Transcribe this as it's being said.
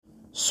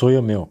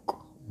Soya milk.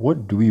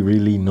 What do we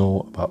really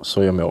know about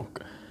soya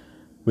milk?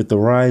 With the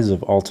rise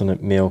of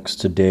alternate milks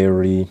to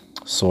dairy,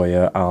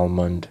 soya,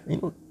 almond,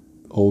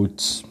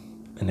 oats,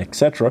 and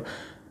etc.,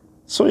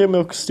 soya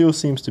milk still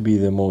seems to be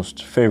the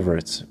most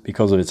favorite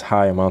because of its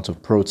high amount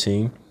of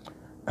protein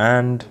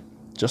and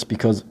just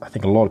because I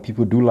think a lot of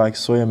people do like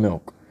soya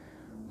milk.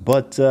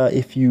 But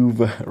if you've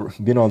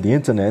been on the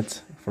internet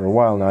for a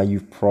while now,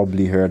 you've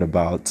probably heard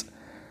about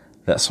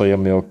that soya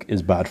milk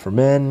is bad for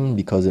men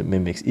because it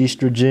mimics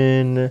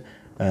estrogen,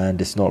 and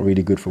it's not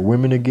really good for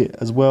women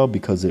as well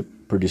because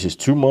it produces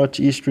too much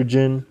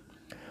estrogen.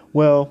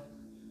 Well,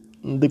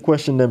 the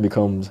question then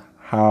becomes,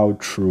 how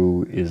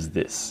true is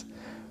this?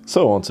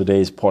 So on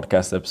today's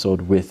podcast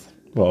episode with,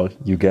 well,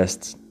 you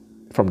guessed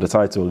from the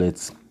title,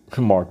 it's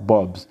Mark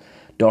Bubbs,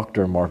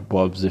 Dr. Mark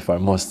Bubbs, if I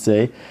must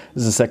say.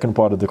 This is the second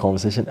part of the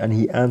conversation, and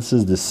he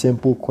answers the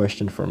simple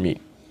question for me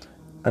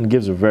and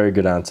gives a very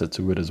good answer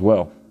to it as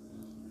well.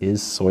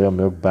 Is soya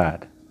milk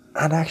bad?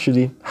 And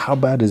actually, how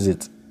bad is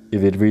it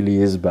if it really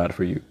is bad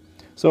for you?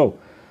 So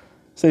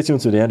stay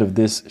tuned to the end of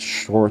this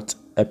short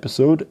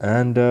episode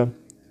and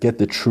get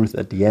the truth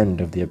at the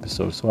end of the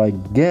episode. So I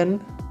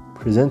again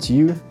present to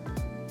you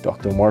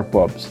Dr. Mark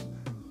Bubbs.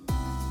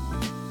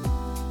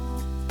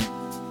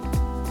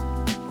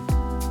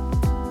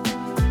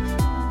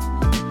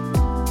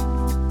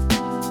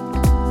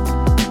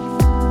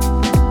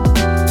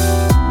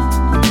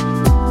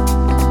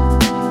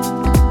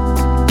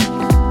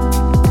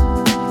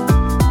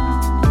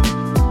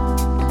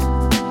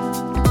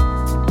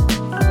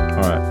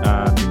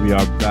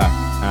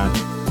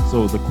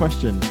 So the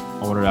question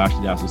I wanted to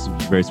actually ask this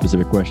very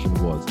specific question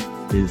was,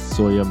 is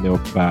soya milk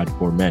bad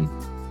for men?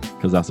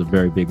 Because that's a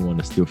very big one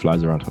that still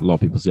flies around. A lot of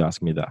people still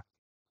ask me that.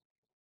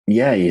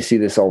 Yeah, you see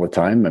this all the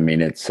time. I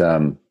mean, it's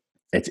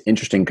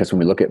interesting because when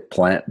we look at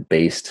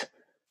plant-based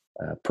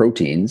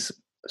proteins,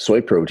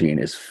 soy protein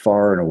is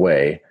far and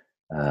away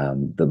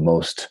the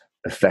most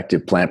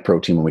effective plant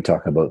protein when we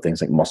talk about things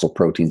like muscle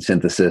protein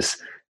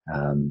synthesis,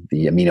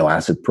 the amino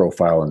acid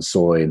profile in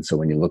soy. And so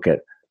when you look at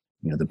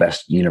the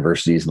best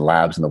universities and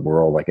labs in the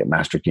world, like at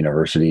Maastricht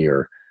University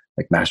or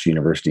like Master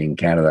University in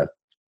Canada,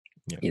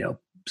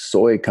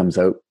 soy comes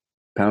out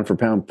pound for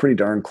pound pretty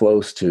darn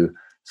close to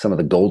some of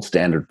the gold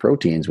standard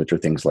proteins, which are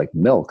things like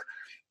milk.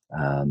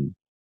 And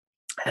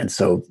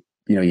so,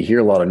 you hear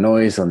a lot of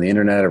noise on the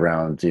internet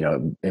around,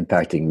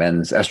 impacting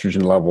men's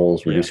estrogen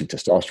levels, reducing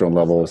testosterone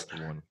levels.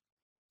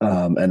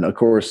 And of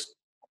course,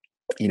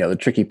 the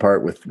tricky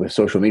part with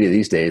social media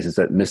these days is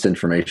that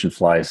misinformation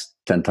flies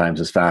 10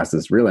 times as fast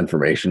as real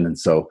information. And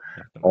so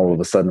all of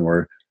a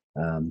sudden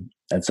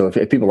and so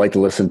if people like to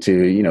listen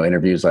to,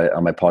 interviews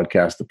on my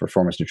podcast, the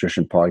Performance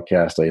Nutrition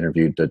Podcast, I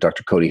interviewed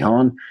Dr. Cody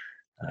Hahn.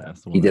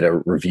 He did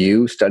a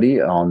review study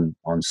on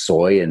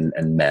soy and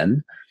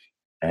men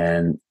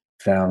and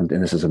found,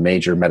 and this is a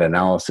major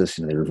meta-analysis,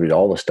 they reviewed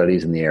all the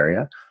studies in the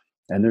area,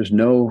 and there's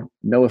no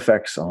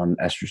effects on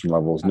estrogen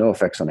levels, no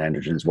effects on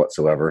androgens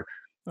whatsoever.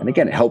 And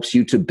again, it helps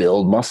you to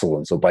build muscle.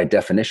 And so by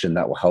definition,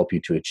 that will help you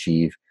to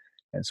achieve.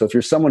 And so if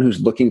you're someone who's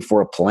looking for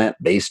a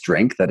plant-based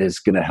drink that is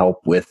going to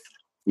help with,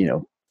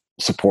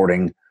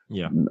 supporting,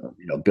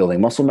 building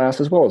muscle mass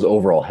as well as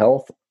overall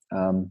health,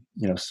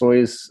 soy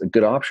is a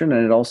good option.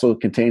 And it also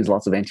contains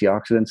lots of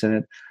antioxidants in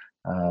it.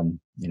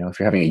 If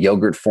you're having a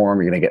yogurt form,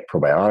 you're going to get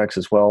probiotics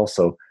as well.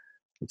 So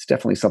it's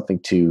definitely something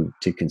to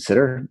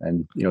consider.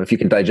 And, if you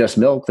can digest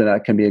milk, then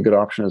that can be a good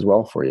option as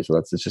well for you. So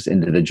it's just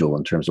individual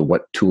in terms of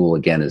what tool,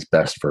 again, is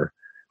best for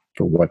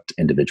what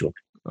individual.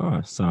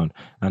 Oh, sound.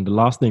 And the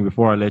last thing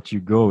before I let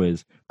you go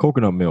is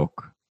coconut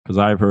milk.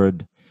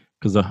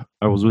 Because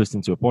I was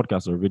listening to a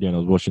podcast or a video and I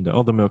was watching the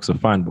other milks are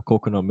fine, but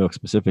coconut milk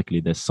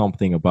specifically, there's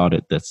something about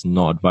it that's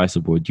not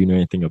advisable. Do you know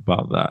anything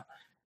about that?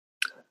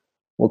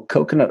 Well,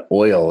 coconut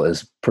oil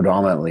is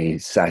predominantly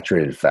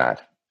saturated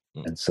fat.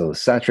 And so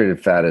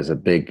saturated fat is a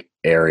big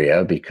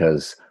area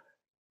because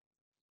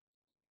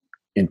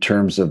in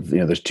terms of,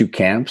 there's two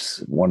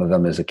camps. One of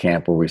them is a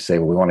camp where we say,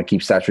 well, we want to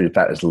keep saturated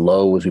fat as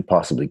low as we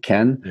possibly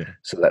can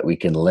so that we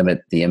can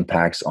limit the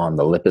impacts on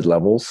the lipid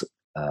levels,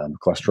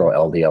 cholesterol,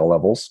 LDL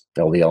levels,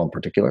 LDL in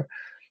particular,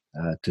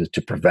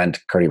 to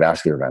prevent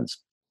cardiovascular events.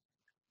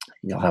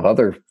 You'll have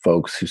other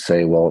folks who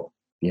say, well,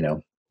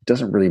 it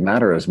doesn't really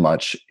matter as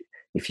much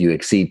if you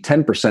exceed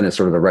 10% is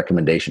sort of the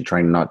recommendation,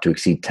 trying not to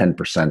exceed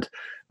 10%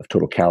 of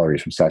total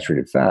calories from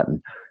saturated fat.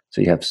 And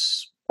so you have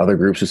other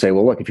groups who say,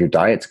 well, look, if your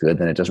diet's good,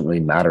 then it doesn't really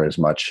matter as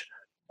much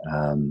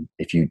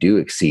if you do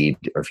exceed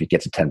or if you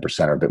get to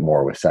 10% or a bit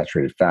more with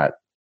saturated fat.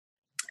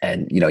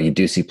 And, you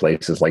do see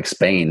places like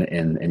Spain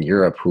in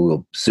Europe who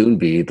will soon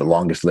be the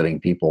longest living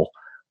people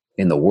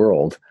in the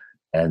world.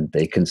 And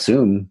they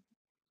consume,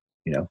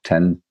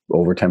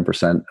 over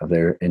 10% of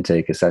their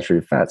intake is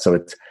saturated fat. So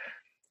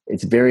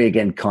it's very,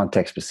 again,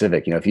 context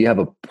specific. If you have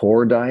a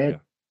poor diet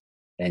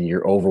and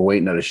you're overweight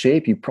and out of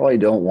shape, you probably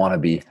don't want to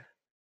be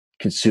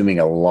consuming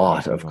a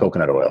lot of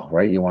coconut oil,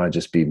 right? You want to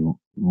just be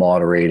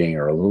moderating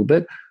or a little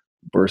bit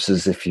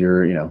versus if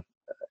you're,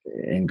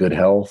 in good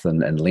health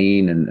and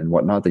lean and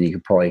whatnot, then you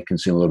can probably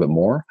consume a little bit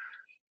more.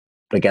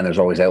 again, there's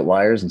always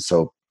outliers. And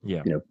so,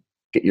 Yeah.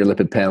 Get your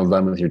lipid panel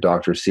done with your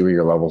doctor, see where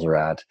your levels are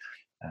at.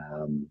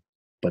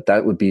 But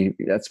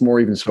that's more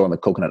even so on the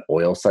coconut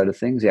oil side of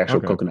things. The actual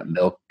coconut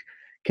milk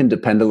can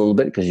depend a little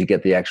bit because you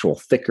get the actual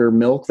thicker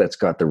milk that's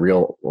got a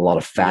lot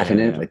of fat in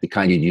it, like the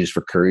kind you'd use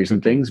for curries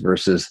and things,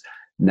 versus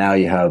now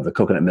you have the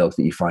coconut milk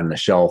that you find on the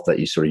shelf that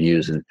you sort of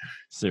use in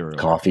cereal,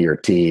 coffee or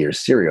tea or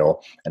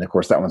cereal. And of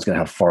course, that one's going to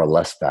have far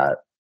less fat.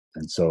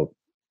 And so,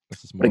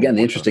 but again,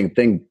 the interesting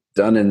thing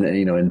done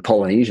in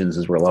Polynesians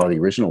is where a lot of the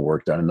original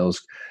work done. And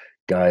those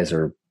guys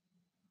are,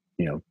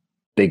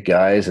 big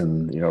guys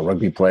and,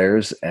 rugby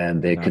players,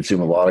 and they consume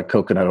a lot of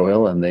coconut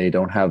oil, and they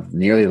don't have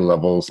nearly the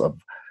levels of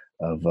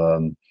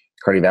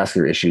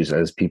cardiovascular issues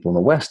as people in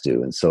the West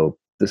do. And so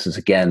this is,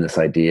 again, this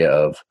idea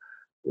of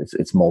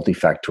it's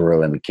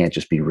multifactorial, and we can't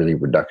just be really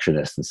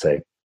reductionist and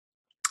say,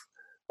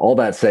 all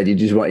that said, you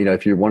just want,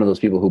 if you're one of those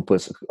people who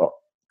puts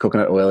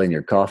coconut oil in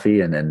your coffee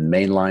and then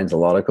mainlines a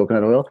lot of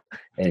coconut oil,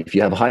 and if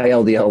you have high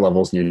LDL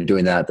levels and you're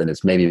doing that, then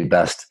it's maybe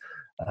best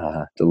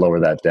to lower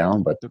that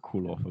down, but to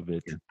cool off a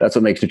bit. That's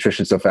what makes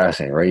nutrition so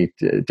fascinating, right?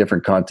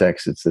 Different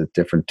context, it's a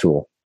different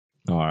tool.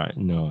 All right,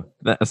 no,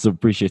 that's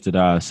appreciated.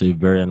 I say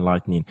very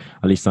enlightening.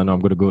 At least I know I'm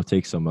going to go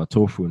take some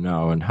tofu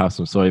now and have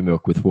some soy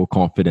milk with full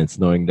confidence,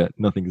 knowing that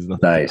nothing to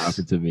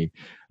happen to me.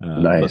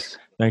 Nice.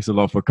 Thanks a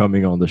lot for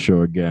coming on the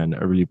show again.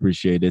 I really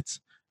appreciate it,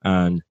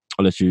 and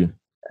I'll let you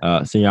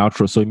say your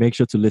outro. So make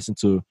sure to listen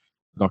to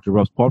Dr.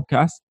 Rob's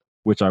podcast,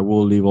 which I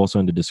will leave also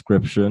in the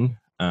description,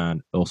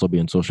 and also be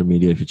on social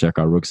media if you check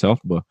out Rook's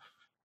Health. But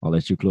I'll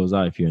let you close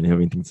out if you have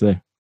anything to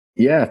say.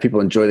 Yeah, if people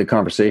enjoy the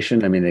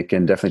conversation, I mean, they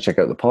can definitely check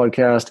out the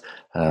podcast.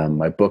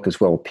 My book as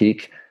well,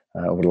 Peak.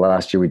 Over the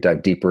last year, we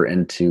dived deeper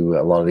into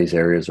a lot of these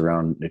areas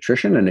around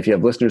nutrition. And if you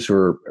have listeners who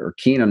are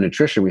keen on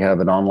nutrition, we have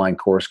an online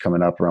course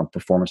coming up around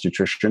performance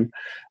nutrition.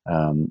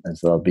 And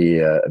so that'll be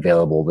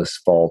available this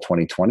fall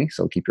 2020.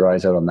 So keep your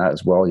eyes out on that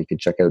as well. You can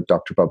check out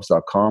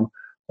drbubs.com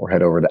or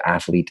head over to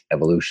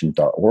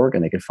athleteevolution.org,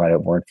 and they can find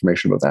out more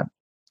information about that.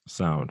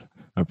 Sound.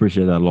 I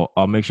appreciate that a lot.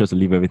 I'll make sure to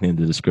leave everything in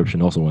the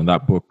description. Also, when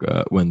that book,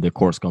 when the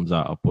course comes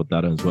out, I'll put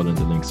that as well in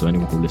the link, so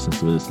anyone who listens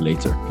to this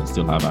later can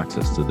still have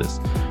access to this.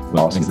 But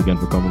awesome. Thanks again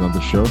for coming on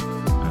the show.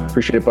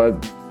 Appreciate it,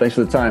 bud. Thanks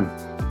for the time.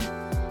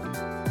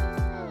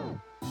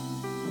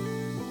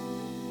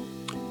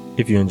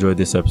 If you enjoyed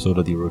this episode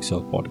of the Rook's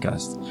Health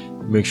Podcast,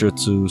 make sure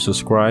to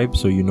subscribe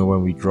so you know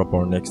when we drop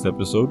our next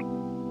episode,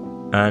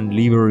 and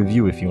leave a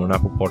review if you're on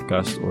Apple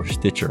Podcasts or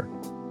Stitcher.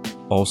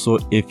 Also,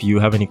 if you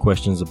have any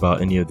questions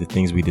about any of the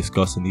things we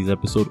discussed in these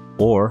episodes,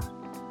 or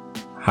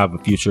have a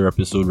future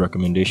episode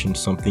recommendation,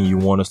 something you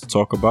want us to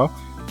talk about,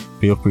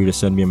 feel free to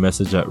send me a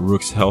message at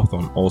Rook's Health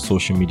on all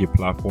social media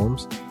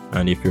platforms.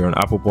 And if you're on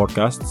Apple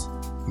Podcasts,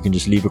 you can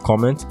just leave a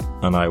comment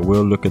and I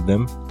will look at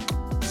them.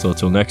 So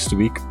till next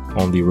week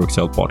on the Rook's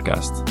Health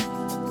Podcast.